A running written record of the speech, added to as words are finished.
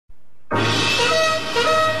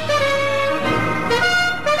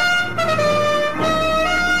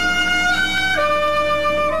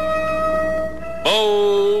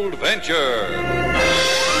Adventure.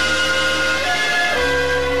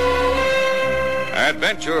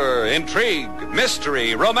 Adventure, intrigue,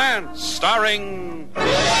 mystery, romance, starring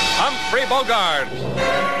Humphrey Bogart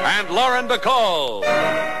and Lauren Bacall.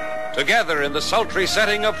 Together in the sultry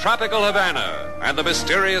setting of tropical Havana and the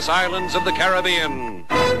mysterious islands of the Caribbean.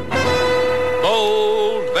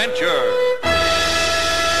 Bold Venture.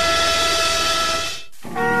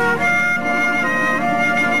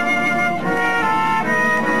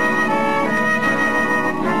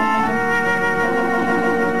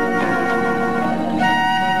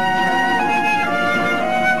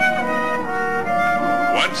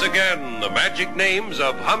 Once again, the magic names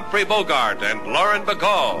of Humphrey Bogart and Lauren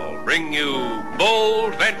Bacall bring you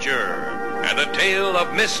Bold Venture and a tale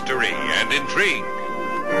of mystery and intrigue.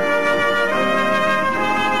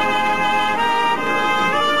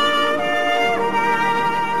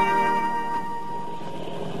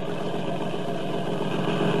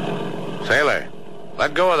 Sailor,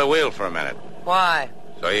 let go of the wheel for a minute. Why?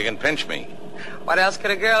 So you can pinch me. What else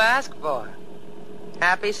could a girl ask for?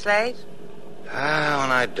 Happy, Slate? When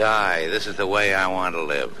I die, this is the way I want to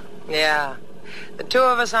live. Yeah. The two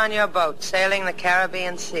of us on your boat, sailing the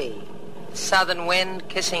Caribbean Sea. Southern wind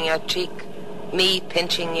kissing your cheek. Me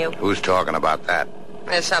pinching you. Who's talking about that?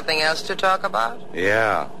 There's something else to talk about?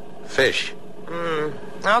 Yeah, fish.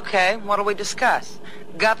 Okay, what'll we discuss?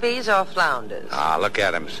 Guppies or flounders? Look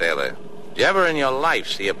at him, sailor. Did you ever in your life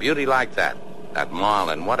see a beauty like that? That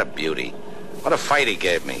marlin, what a beauty. What a fight he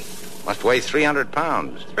gave me. Must weigh 300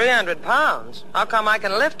 pounds. 300 pounds? How come I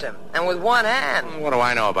can lift him? And with one hand? What do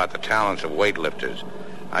I know about the talents of weightlifters?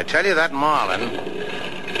 I tell you, that marlin...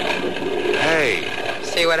 Hey.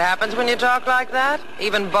 See what happens when you talk like that?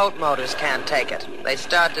 Even boat motors can't take it. They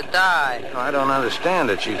start to die. I don't understand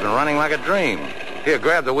it. She's been running like a dream. Here,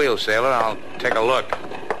 grab the wheel, sailor. I'll take a look.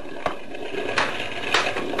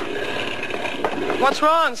 What's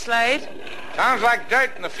wrong, Slade? Sounds like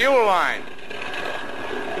dirt in the fuel line.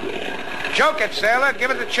 Choke it, sailor. Give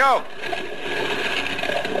it the choke.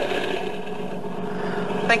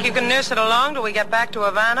 Think you can nurse it along till we get back to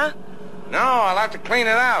Havana? No, I'll have to clean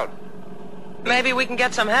it out. Maybe we can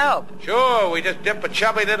get some help. Sure, we just dip a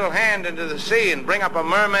chubby little hand into the sea and bring up a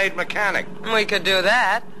mermaid mechanic. We could do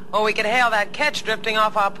that. Or we could hail that ketch drifting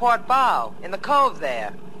off our port bow in the cove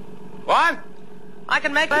there. What? I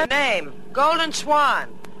can make her name. Golden Swan.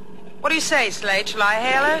 What do you say, Slate? Shall I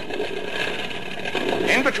hail her?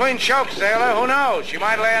 In between chokes, sailor. Who knows? She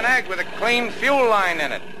might lay an egg with a clean fuel line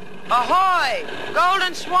in it. Ahoy!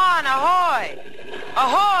 Golden Swan, ahoy!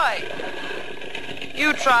 Ahoy!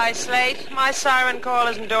 You try, Slate. My siren call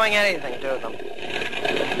isn't doing anything to them.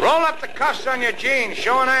 Roll up the cuffs on your jeans.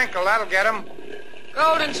 Show an ankle. That'll get 'em.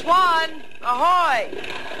 Golden Swan, ahoy!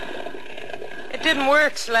 It didn't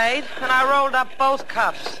work, Slade, and I rolled up both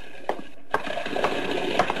cuffs.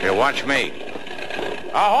 Here, watch me.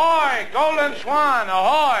 Ahoy! Golden Swan,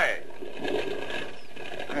 ahoy!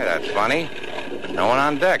 Hey, that's funny. There's no one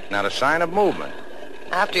on deck, not a sign of movement.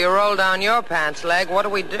 After you roll down your pants leg, what do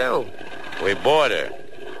we do? We board her.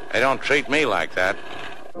 They don't treat me like that.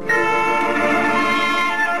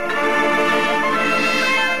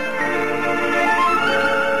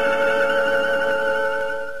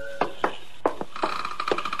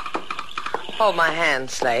 Hold my hand,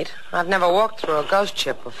 Slate. I've never walked through a ghost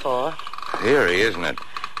ship before. Eerie, isn't it?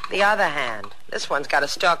 The other hand. This one's got a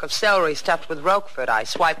stalk of celery stuffed with Roquefort I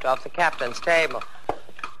swiped off the captain's table.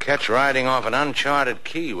 Catch riding off an uncharted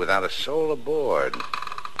key without a soul aboard.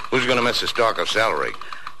 Who's going to miss a stalk of celery?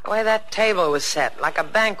 The way that table was set, like a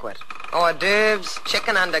banquet. Hors d'oeuvres,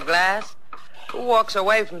 chicken under glass. Who walks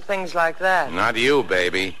away from things like that? Not you,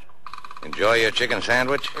 baby. Enjoy your chicken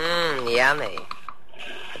sandwich? Yummy.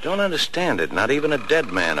 I don't understand it. Not even a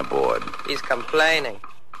dead man aboard. He's complaining.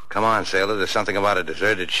 Come on, sailor. There's something about a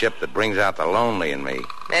deserted ship that brings out the lonely in me.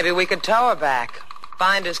 Maybe we could tow her back.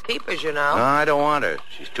 Finders keepers, you know. No, I don't want her.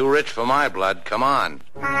 She's too rich for my blood. Come on.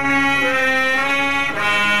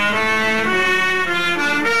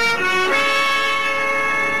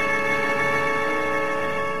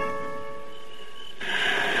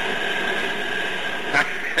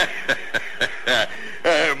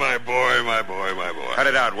 My boy. Cut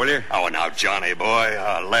it out, will you? Oh, now, Johnny, boy.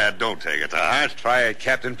 Lad, don't take it to heart. Try it,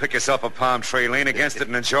 Captain. Pick yourself a palm tree, lean against it,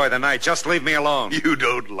 and enjoy the night. Just leave me alone. You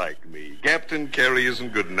don't like me. Captain Carey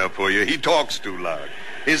isn't good enough for you. He talks too loud.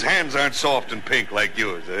 His hands aren't soft and pink like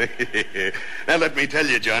yours, eh? Now, let me tell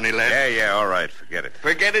you, Johnny, lad. Yeah, all right. Forget it.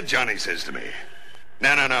 Forget it, Johnny says to me. No,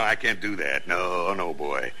 I can't do that. No,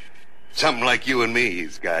 boy. Something like you and me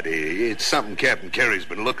he's got. It's something Captain Carey's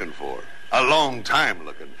been looking for. A long time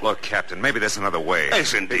looking for. Look, Captain, maybe there's another way.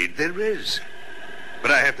 Yes, indeed, there is.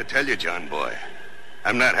 But I have to tell you, John boy,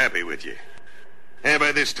 I'm not happy with you. Hey,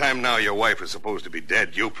 by this time now, your wife is supposed to be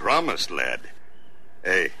dead. You promised, lad.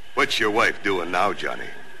 Hey, what's your wife doing now, Johnny?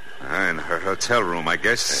 In her hotel room, I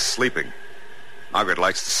guess, sleeping. Margaret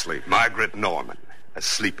likes to sleep. Margaret Norman, a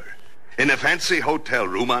sleeper. In a fancy hotel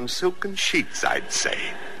room on silken sheets, I'd say.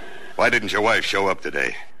 Why didn't your wife show up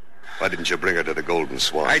today? Why didn't you bring her to the Golden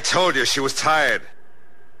Swan? I told you she was tired.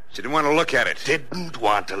 She didn't want to look at it. Didn't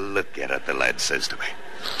want to look at it, the lad says to me.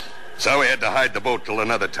 So we had to hide the boat till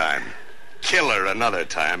another time. Kill her another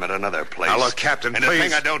time at another place. Now, look, Captain, and please. the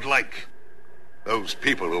thing I don't like, those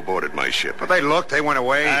people who boarded my ship. But they looked, they went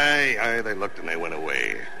away. Aye, they looked and they went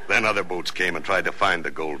away. Then other boats came and tried to find the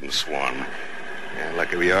Golden Swan. Yeah,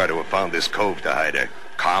 lucky we are to have found this cove to hide her.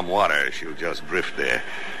 Calm water, she'll just drift there.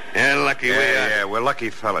 Yeah, lucky we are. Yeah, we're lucky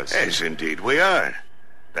fellas. Yes, indeed we are.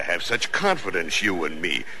 To have such confidence, you and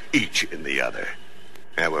me, each in the other.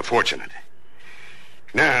 Yeah, we're fortunate.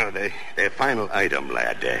 Now, the final item,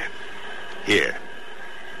 lad. Here.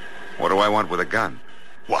 What do I want with a gun?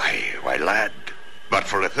 Why, lad, but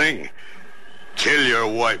for a thing. Kill your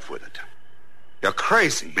wife with it. You're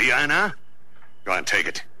crazy. Be I now? Go on, take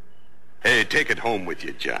it. Hey, take it home with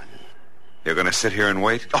you, John. You're going to sit here and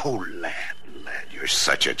wait? Oh, lad, you're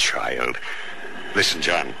such a child. Listen,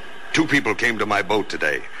 John, 2 people came to my boat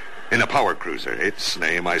today in a power cruiser. Its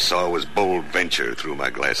name I saw was Bold Venture through my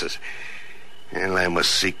glasses. And I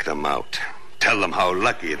must seek them out. Tell them how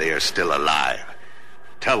lucky they are still alive.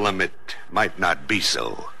 Tell them it might not be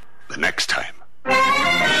so the next time.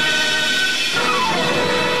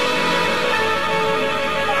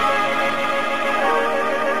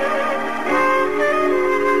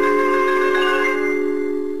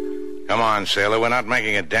 Come on, sailor. We're not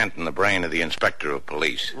making a dent in the brain of the inspector of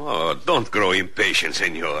police. Oh, don't grow impatient,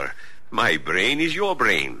 senor. My brain is your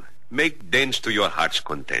brain. Make dents to your heart's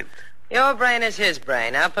content. Your brain is his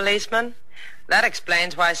brain, huh, policeman? That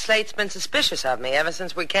explains why Slate's been suspicious of me ever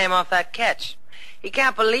since we came off that catch. He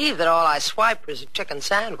can't believe that all I swiped was a chicken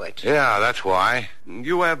sandwich. Yeah, that's why.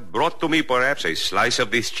 You have brought to me perhaps a slice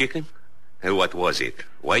of this chicken? What was it?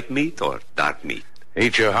 White meat or dark meat?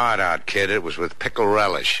 Eat your heart out, kid. It was with pickle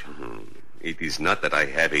relish. It is not that I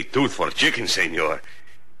have a tooth for chicken, senor.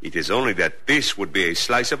 It is only that this would be a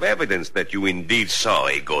slice of evidence that you indeed saw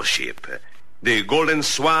a ghost ship. The Golden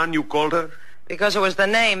Swan, you called her? Because it was the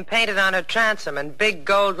name painted on her transom in big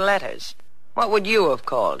gold letters. What would you have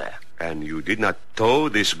called her? And you did not tow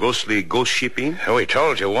this ghostly ghost ship in? We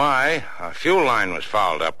told you why. Our fuel line was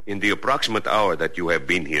fouled up. In the approximate hour that you have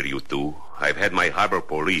been here, you two, I've had my harbor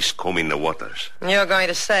police combing the waters. You're going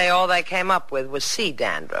to say all they came up with was sea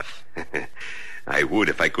dandruff. I would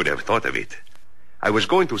if I could have thought of it. I was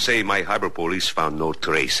going to say my harbor police found no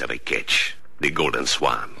trace of a catch. The Golden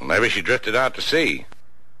Swan. Maybe she drifted out to sea.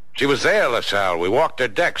 She was there, LaSalle. We walked her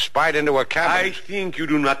deck, spied into her cabin. I think you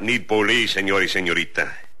do not need police,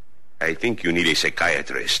 senorita. I think you need a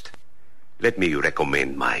psychiatrist. Let me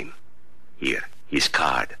recommend mine. Here, his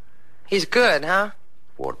card. He's good, huh?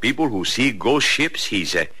 For people who see ghost ships,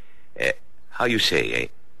 he's how you say,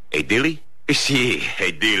 a dilly? Si,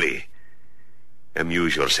 a dilly.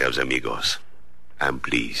 Amuse yourselves, amigos. And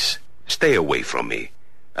please, stay away from me.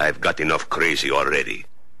 I've got enough crazy already.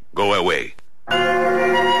 Go away.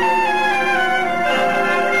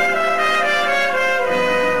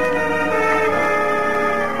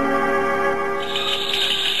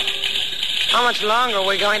 How much longer are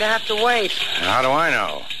we going to have to wait? How do I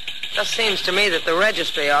know? Just seems to me that the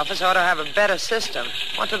registry office ought to have a better system.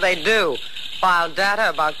 What do they do? File data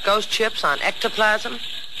about ghost ships on ectoplasm?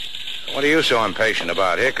 What are you so impatient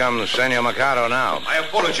about? Here comes Senor Mercado now. My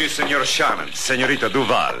apologies, Senor Shannon, Senorita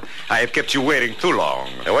Duval. I have kept you waiting too long.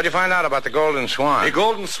 What'd you find out about the Golden Swan? The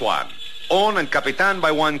Golden Swan, owned and capitan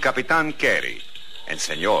by one Capitan Carey. And,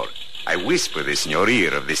 senor, I whisper this in your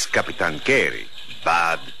ear of this Capitan Carey.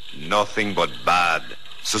 Bad, nothing but bad.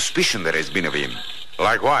 Suspicion there has been of him.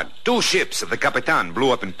 Like what? 2 ships of the Capitan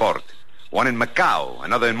blew up in port. One in Macau,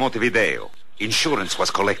 another in Montevideo. Insurance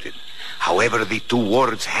was collected. However, the 2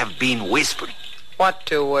 words have been whispered. What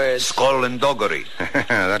 2 words? Skull and doggery.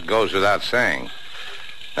 That goes without saying.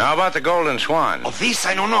 Now, how about the Golden Swan? Of this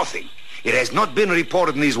I know nothing. It has not been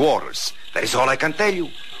reported in these waters. That is all I can tell you.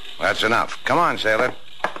 That's enough. Come on, sailor.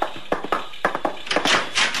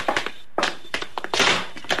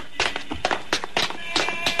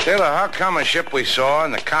 Sailor, how come a ship we saw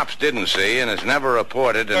and the cops didn't see and is never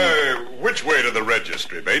reported and... Which way to the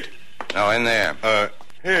registry, mate? No, in there.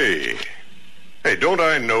 Hey, don't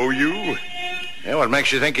I know you? Yeah, what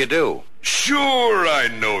makes you think you do? Sure I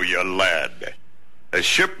know you, lad. A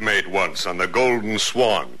shipmate once on the Golden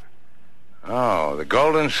Swan. Oh, the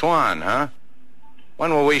Golden Swan, huh?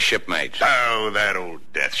 When were we shipmates? Oh, that old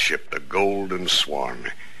death ship, the Golden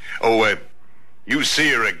Swan. Oh, you see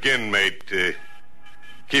her again, mate.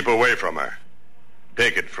 Keep away from her.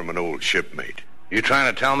 Take it from an old shipmate. You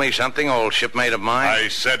trying to tell me something, old shipmate of mine? I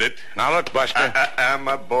said it. Now look, Buster.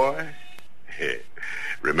 My boy.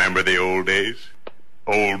 Remember the old days?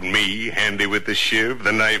 Old me, handy with the shiv,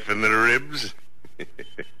 the knife and the ribs?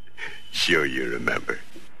 Sure you remember.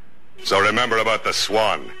 So remember about the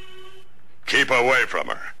Swan. Keep away from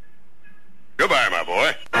her. Goodbye, my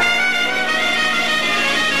boy.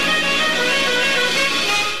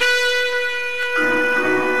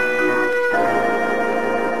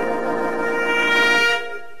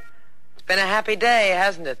 It's been a happy day,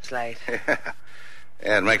 hasn't it, Slate?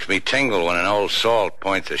 Yeah, it makes me tingle when an old salt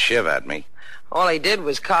points a shiv at me. All he did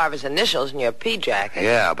was carve his initials in your pea jacket.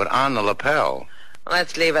 Yeah, but on the lapel.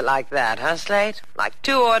 Let's leave it like that, huh, Slate? Like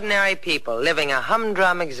two ordinary people living a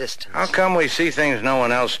humdrum existence. How come we see things no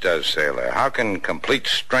one else does, Sailor? How can complete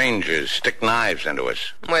strangers stick knives into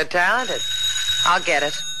us? We're talented. I'll get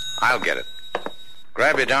it. I'll get it.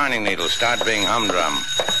 Grab your darning needle. Start being humdrum.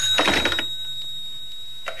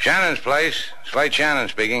 Shannon's place. Slate Shannon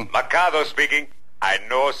speaking. Mercado speaking. I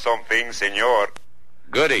know something, senor.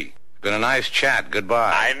 Goody. Been a nice chat.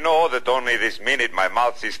 Goodbye. I know that only this minute my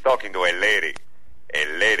mouth is talking to a lady. A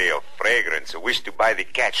lady of fragrance who wished to buy the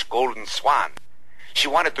catch Golden Swan. She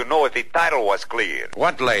wanted to know if the title was clear.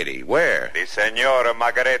 What lady? Where? The Senora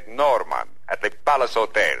Margaret Norman at the Palace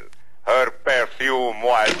Hotel. Her perfume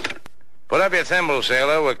was... Put up your thimble,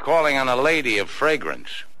 Sailor. We're calling on a lady of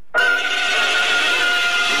fragrance.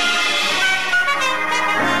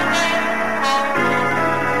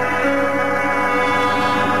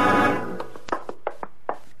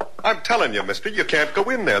 I'm telling you, mister, you can't go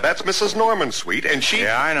in there. That's Mrs. Norman's suite, and she...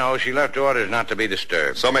 Yeah, I know. She left orders not to be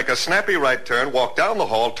disturbed. So make a snappy right turn, walk down the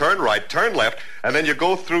hall, turn right, turn left, and then you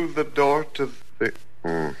go through the door to the...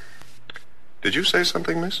 Did you say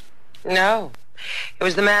something, miss? No. It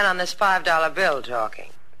was the man on this $5 bill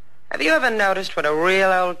talking. Have you ever noticed what a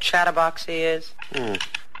real old chatterbox he is? Well,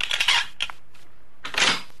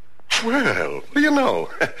 what do you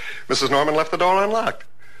know? Mrs. Norman left the door unlocked.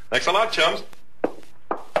 Thanks a lot, chums.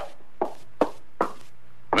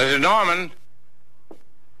 Mrs. Norman?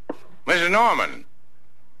 Mrs. Norman?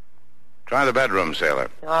 Try the bedroom, Sailor.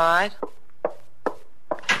 All right.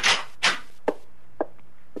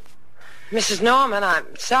 Mrs. Norman,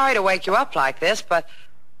 I'm sorry to wake you up like this, but...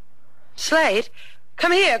 Slate,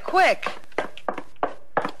 come here, quick.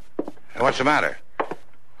 What's the matter?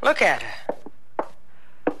 Look at her.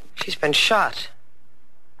 She's been shot.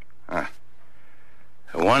 The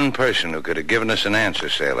one person who could have given us an answer,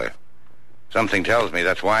 Sailor. Something tells me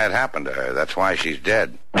that's why it happened to her. That's why she's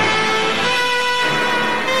dead.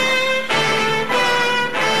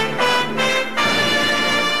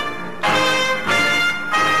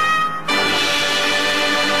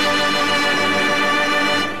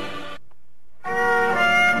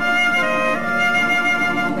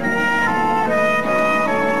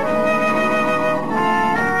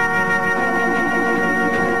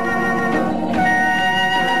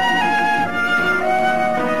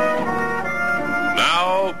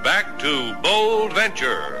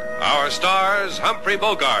 Our stars, Humphrey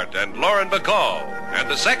Bogart and Lauren Bacall, and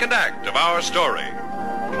the second act of our story.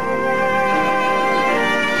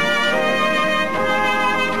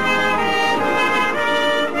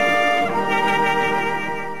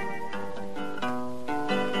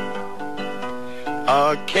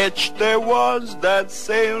 A ketch there was that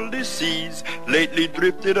sailed the seas, lately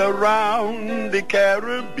drifted around the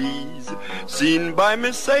Caribbees, seen by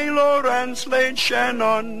Miss Sailor and Slate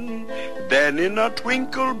Shannon, then in a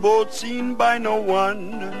twinkle boat seen by no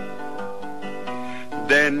one.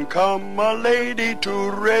 Then come a lady to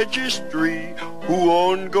registry, who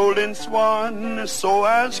owned Golden Swan, so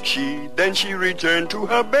asked she. Then she returned to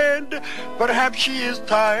her bed, perhaps she is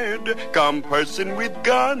tired. Come person with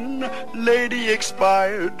gun, lady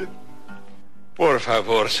expired. Por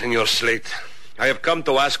favor, Senor Slate. I have come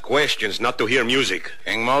to ask questions, not to hear music.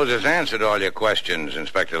 King Moses answered all your questions,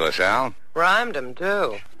 Inspector LaSalle. Rhymed him,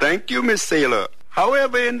 too. Thank you, Miss Sailor.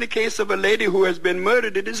 However, in the case of a lady who has been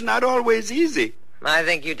murdered, it is not always easy. I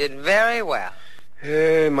think you did very well.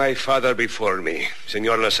 My father before me,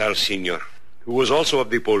 Senor LaSalle Sr., who was also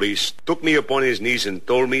of the police, took me upon his knees and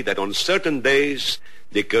told me that on certain days,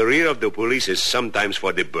 the career of the police is sometimes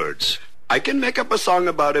for the birds. I can make up a song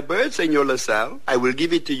about a bird, Senor LaSalle. I will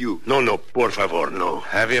give it to you. No, por favor, no.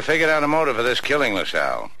 Have you figured out a motive for this killing,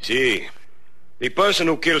 LaSalle? Si. The person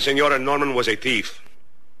who killed Senora Norman was a thief.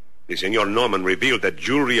 The Senor Norman revealed that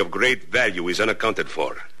jewelry of great value is unaccounted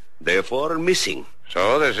for, therefore missing.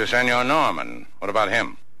 So there's a Senor Norman. What about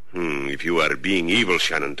him? If you are being evil,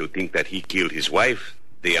 Shannon, to think that he killed his wife,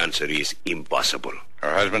 the answer is impossible.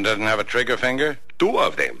 Her husband doesn't have a trigger finger? 2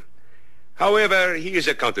 of them. However, he is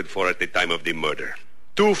accounted for at the time of the murder.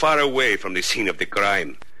 Too far away from the scene of the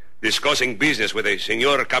crime. Discussing business with a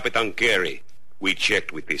Senor Capitan Carey. We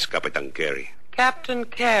checked with this Capitan Carey. Captain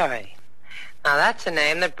Carey. Now, that's a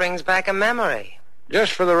name that brings back a memory.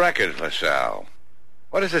 Just for the record, LaSalle,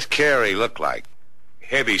 what does this Carey look like?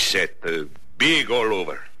 Heavy set, big all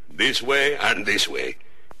over. This way and this way.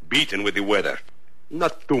 Beaten with the weather.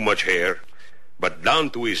 Not too much hair, but down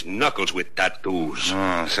to his knuckles with tattoos.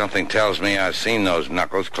 Something tells me I've seen those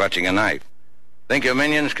knuckles clutching a knife. Think your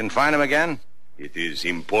minions can find him again? It is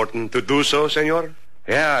important to do so, senor?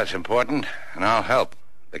 Yeah, it's important, and I'll help.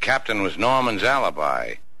 The captain was Norman's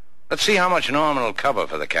alibi. Let's see how much Norman will cover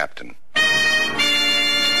for the captain.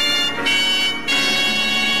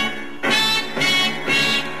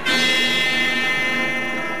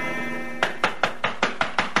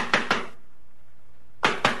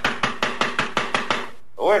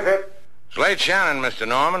 Who is it? Slate Shannon, Mr.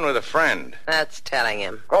 Norman, with a friend. That's telling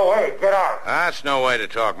him. Go away. Get out. That's no way to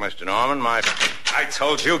talk, Mr. Norman. I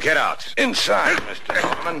told you, get out. Inside,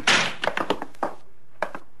 Mr. Norman.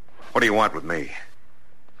 What do you want with me?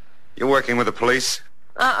 You working with the police?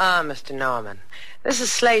 Mr. Norman. This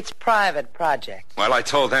is Slate's private project. Well, I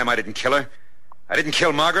told them I didn't kill her. I didn't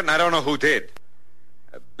kill Margaret, and I don't know who did.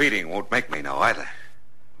 A beating won't make me know either.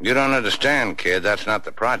 You don't understand, kid. That's not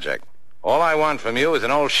the project. All I want from you is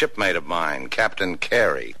an old shipmate of mine, Captain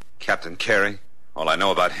Carey. Captain Carey? All I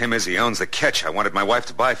know about him is he owns the ketch I wanted my wife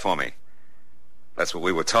to buy for me. That's what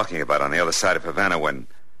we were talking about on the other side of Havana when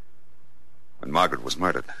Margaret was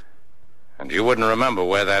murdered. And you wouldn't remember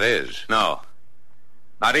where that is? No.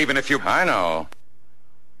 Not even if you... I know.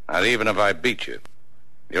 Not even if I beat you.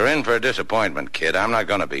 You're in for a disappointment, kid. I'm not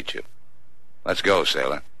going to beat you. Let's go,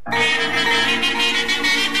 sailor.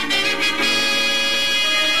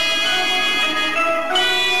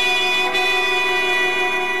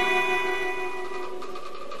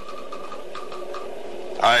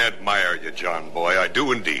 I admire you, John boy. I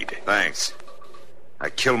do indeed. Thanks.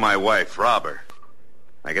 I killed my wife, rob her.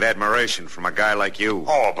 I get admiration from a guy like you.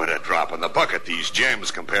 Oh, but a drop in the bucket, these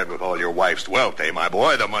gems, compared with all your wife's wealth, eh, my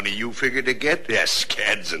boy? The money you figured to get? Yes,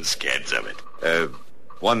 scads and scads of it.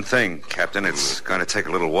 One thing, Captain. It's going to take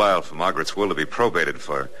a little while for Margaret's will to be probated,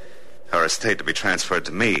 for her estate to be transferred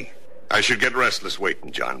to me. I should get restless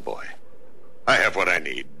waiting, John boy. I have what I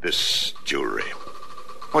need, this jewelry.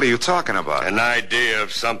 What are you talking about? An idea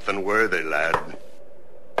of something worthy, lad.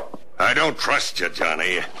 I don't trust you,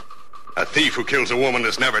 Johnny. A thief who kills a woman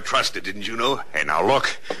is never trusted, didn't you know? Hey, now,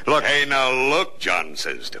 look. Look. Hey, now, look, John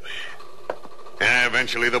says to me. And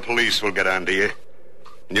eventually the police will get onto you.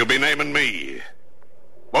 And you'll be naming me.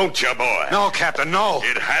 Won't you, boy? No, Captain, no.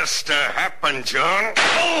 It has to happen, John.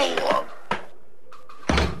 Oh!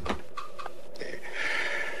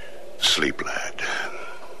 Sleep, lad,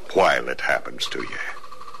 while it happens to you.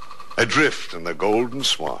 Adrift in the Golden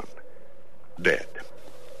Swan. Dead.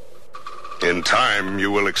 In time, you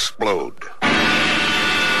will explode.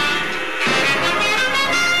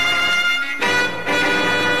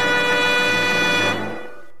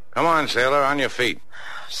 Come on, sailor, on your feet.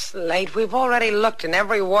 Slate, we've already looked in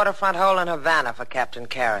every waterfront hole in Havana for Captain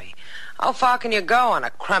Carey. How far can you go on a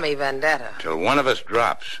crummy vendetta? Till one of us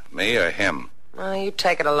drops, me or him. Well, you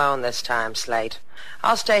take it alone this time, Slate.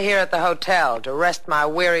 I'll stay here at the hotel to rest my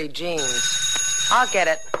weary jeans. I'll get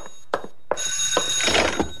it.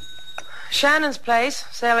 Shannon's place,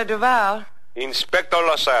 Sailor Duval. Inspector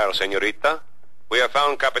LaSalle, senorita. We have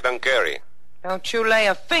found Capitan Carey. Don't you lay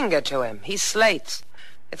a finger to him. He's Slate's.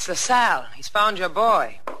 It's LaSalle. He's found your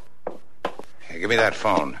boy. Here, give me that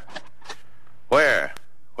phone. Where?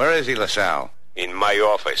 Where is he, LaSalle? In my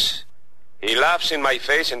office. He laughs in my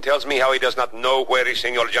face and tells me how he does not know where is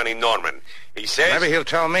Senor Johnny Norman. He says... Maybe he'll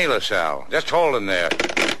tell me, LaSalle. Just hold him there.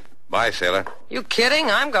 Bye, sailor. You kidding?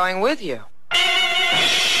 I'm going with you.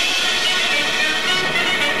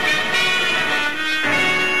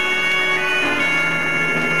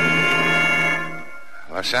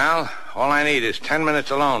 LaSalle, all I need is 10 minutes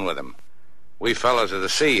alone with him. We fellows of the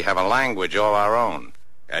sea have a language all our own.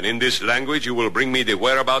 And in this language you will bring me the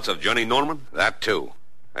whereabouts of Johnny Norman? That, too.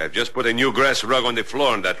 I have just put a new grass rug on the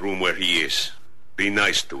floor in that room where he is. Be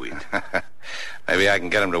nice to it. Maybe I can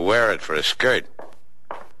get him to wear it for a skirt.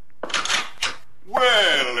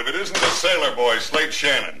 Well, if it isn't the sailor boy, Slate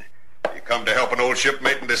Shannon. You come to help an old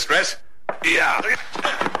shipmate in distress? Yeah.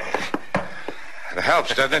 It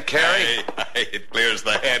helps, doesn't it, Carey? Hey, it clears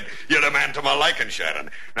the head. You're the man to my liking, Shannon.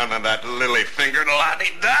 None of that lily-fingered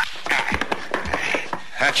la-di-da.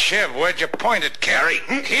 That shiv, where'd you point it, Carey?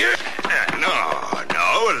 Here? No,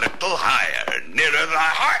 a little higher, nearer the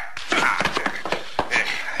heart.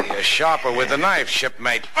 You're sharper with the knife,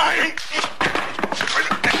 shipmate.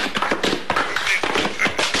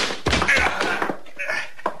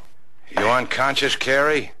 You unconscious,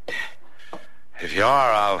 Carey? If you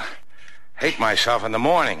are, I'll hate myself in the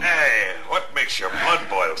morning. Hey, what makes your blood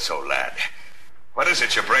boil so, lad? What is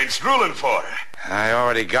it your brain's drooling for? I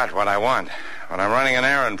already got what I want, but I'm running an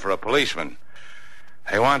errand for a policeman.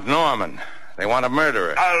 They want Norman. They want a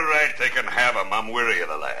murderer. All right, they can have him. I'm weary of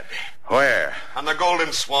the lad. Where? On the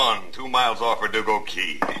Golden Swan, 2 miles off Verdugo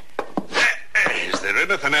Key. Is there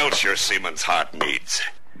anything else your seaman's heart needs?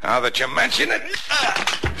 Now that you mention it.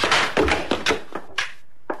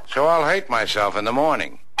 So I'll hate myself in the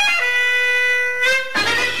morning.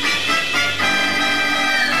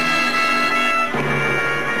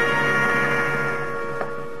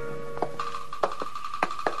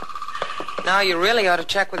 Now you really ought to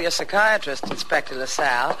check with your psychiatrist, Inspector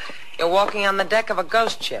LaSalle. You're walking on the deck of a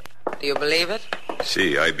ghost ship. Do you believe it?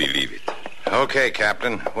 See, I believe it. Okay,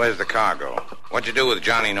 Captain. Where's the cargo? What'd you do with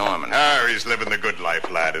Johnny Norman? He's living the good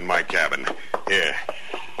life, lad, in my cabin. Here.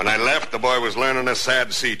 When I left, the boy was learning a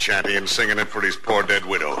sad sea chanty and singing it for his poor dead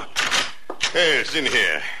widow. It's in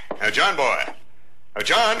here. John, boy.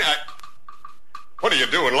 John, what are you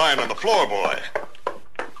doing lying on the floor, boy?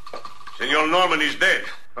 Senor Norman is dead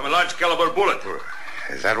from a large caliber bullet.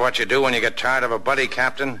 Is that what you do when you get tired of a buddy,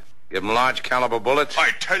 Captain? Give him large caliber bullets?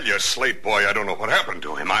 I tell you, Slate boy, I don't know what happened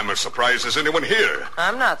to him. I'm as surprised as anyone here.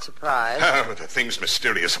 I'm not surprised. The thing's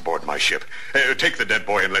mysterious aboard my ship. Take the dead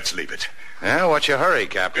boy and let's leave it. Yeah, what's your hurry,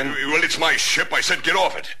 Captain? Well, it's my ship. I said get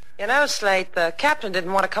off it. You know, Slate, the captain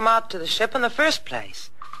didn't want to come out to the ship in the first place.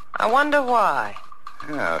 I wonder why.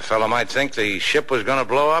 Yeah, a fellow might think the ship was going to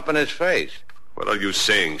blow up in his face. What are you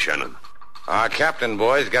saying, Shannon? Our captain,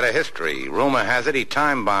 boy's got a history. Rumor has it he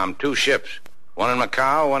time-bombed 2 ships. One in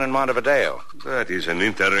Macau, one in Montevideo. That is an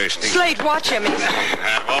interesting... Slate, watch him.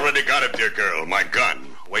 I've already got it, dear girl. My gun.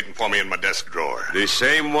 Waiting for me in my desk drawer. The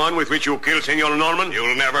same one with which you killed Senor Norman?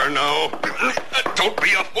 You'll never know. Don't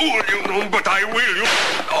be a fool, you know, but I will.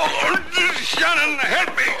 Oh, Shannon,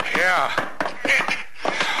 help me. Yeah.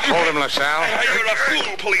 Hold him, LaSalle. You're a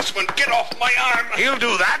fool, policeman. Get off my arm. He'll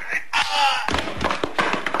do that.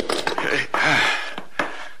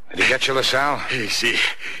 Did he get you, LaSalle? See,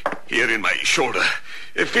 here in my shoulder.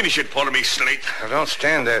 Finish it for me, Slate. Well, don't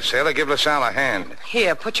stand there, sailor. Give LaSalle a hand.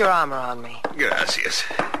 Here, put your armor on me. Gracias.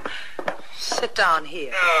 Sit down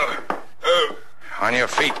here. On your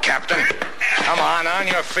feet, Captain. Come on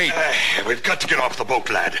your feet. We've got to get off the boat,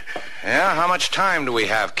 lad. Yeah? How much time do we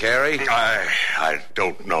have, Carey? I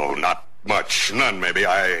don't know. Not much. None, maybe.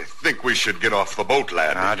 I think we should get off the boat,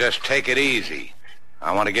 lad. Now, just take it easy.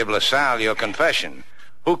 I want to give LaSalle your confession.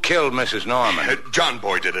 Who killed Mrs. Norman? John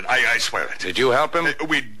Boy did it. I swear it. Did you help him?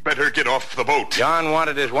 We'd better get off the boat. John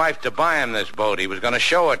wanted his wife to buy him this boat. He was going to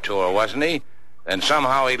show it to her, wasn't he? Then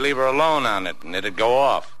somehow he'd leave her alone on it, and it'd go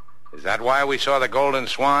off. Is that why we saw the Golden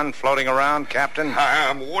Swan floating around, Captain?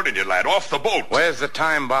 I'm warning you, lad. Off the boat. Where's the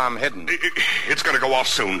time bomb hidden? It's going to go off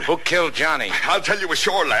soon. Who killed Johnny? I'll tell you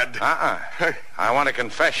ashore, lad. I want a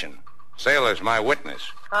confession. Sailor's my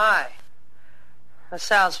witness. Hi.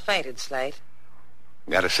 LaSalle's fainted, Slate.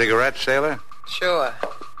 Got a cigarette, sailor? Sure.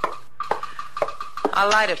 I'll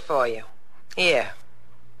light it for you. Here.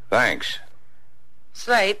 Thanks.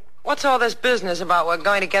 Slate, what's all this business about we're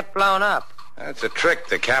going to get blown up? That's a trick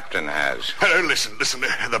the captain has. Listen.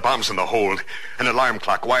 The bomb's in the hold. An alarm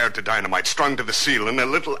clock wired to dynamite, strung to the ceiling, a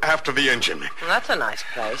little after the engine. Well, that's a nice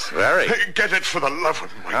place. Very. Get it for the love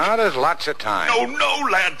of Mike. Oh, there's lots of time. No,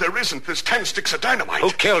 lad, there isn't. There's 10 sticks of dynamite.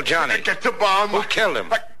 Who killed Johnny? Get the bomb. Who killed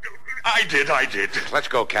him? I did. Let's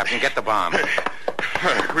go, Captain. Get the bomb.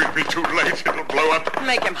 We'll be too late. It'll blow up.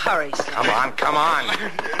 Make him hurry, Slate. Come on.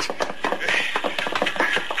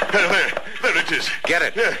 There it is. Get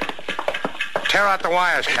it. Yeah. Tear out the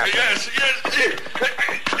wires, Captain. Yes.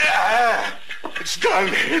 It's done.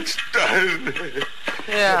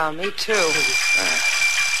 Yeah, me too.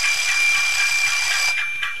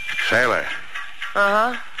 Sailor.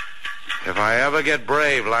 Uh-huh. If I ever get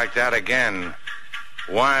brave like that again,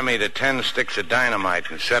 wire me to 10 sticks of dynamite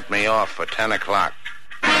and set me off for 10 o'clock.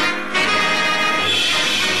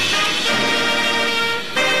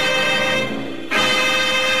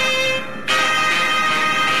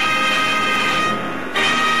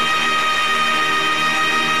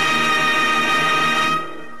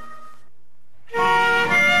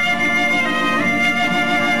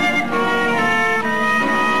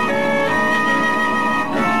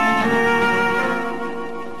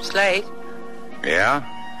 Slate? Yeah?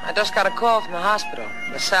 I just got a call from the hospital.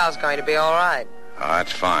 LaSalle's going to be all right. Oh,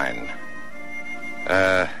 that's fine.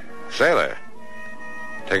 Sailor,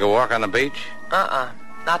 take a walk on the beach?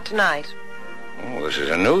 Not tonight. Oh, this is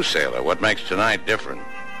a new sailor. What makes tonight different?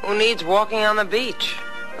 Who needs walking on the beach?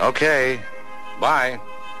 Okay. Bye.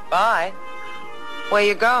 Bye. Where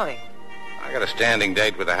you going? I got a standing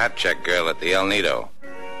date with a hat check girl at the El Nido.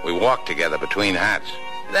 We walk together between hats.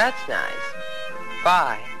 That's nice.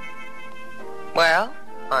 Bye. Well,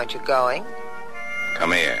 aren't you going?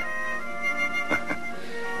 Come here.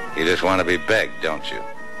 You just want to be begged, don't you?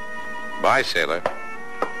 Bye, sailor.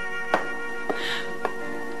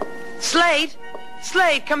 Slate!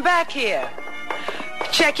 Slate, come back here.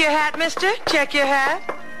 Check your hat, mister. Check your hat.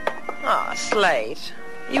 Oh, Slate.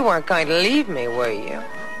 You weren't going to leave me, were you?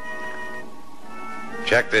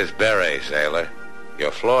 Check this beret, sailor.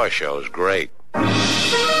 Your floor show's great.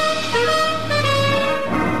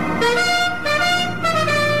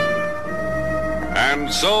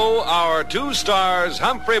 And so our two stars,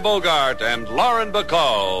 Humphrey Bogart and Lauren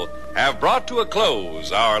Bacall, have brought to a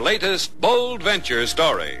close our latest bold venture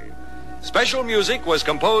story. Special music was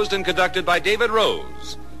composed and conducted by David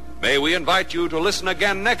Rose. May we invite you to listen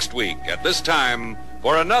again next week at this time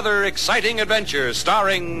for another exciting adventure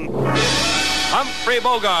starring Humphrey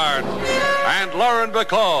Bogart and Lauren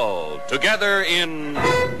Bacall together in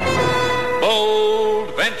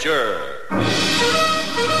Bold Venture.